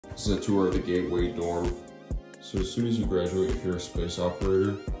This is a tour of the Gateway dorm. So as soon as you graduate, if you're a space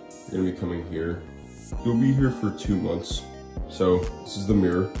operator, you're gonna be coming here. You'll be here for 2 months. So this is the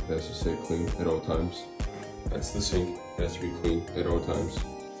mirror, it has to stay clean at all times. That's the sink, it has to be clean at all times.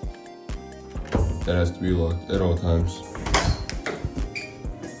 That has to be locked at all times.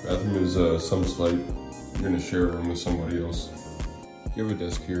 Bathroom is some slight. You're gonna share a room with somebody else. You have a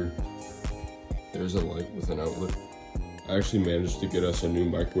desk here. There's a light with an outlet. I actually managed to get us a new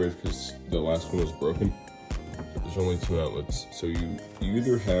microwave because the last one was broken. There's only 2 outlets. So you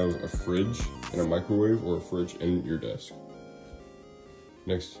either have a fridge and a microwave or a fridge and your desk.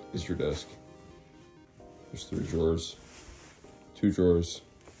 Next is your desk. There's 3 drawers, 2 drawers.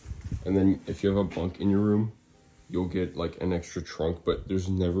 And then if you have a bunk in your room, you'll get like an extra trunk, but there's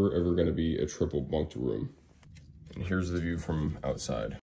never ever gonna be a triple bunked room. And here's the view from outside.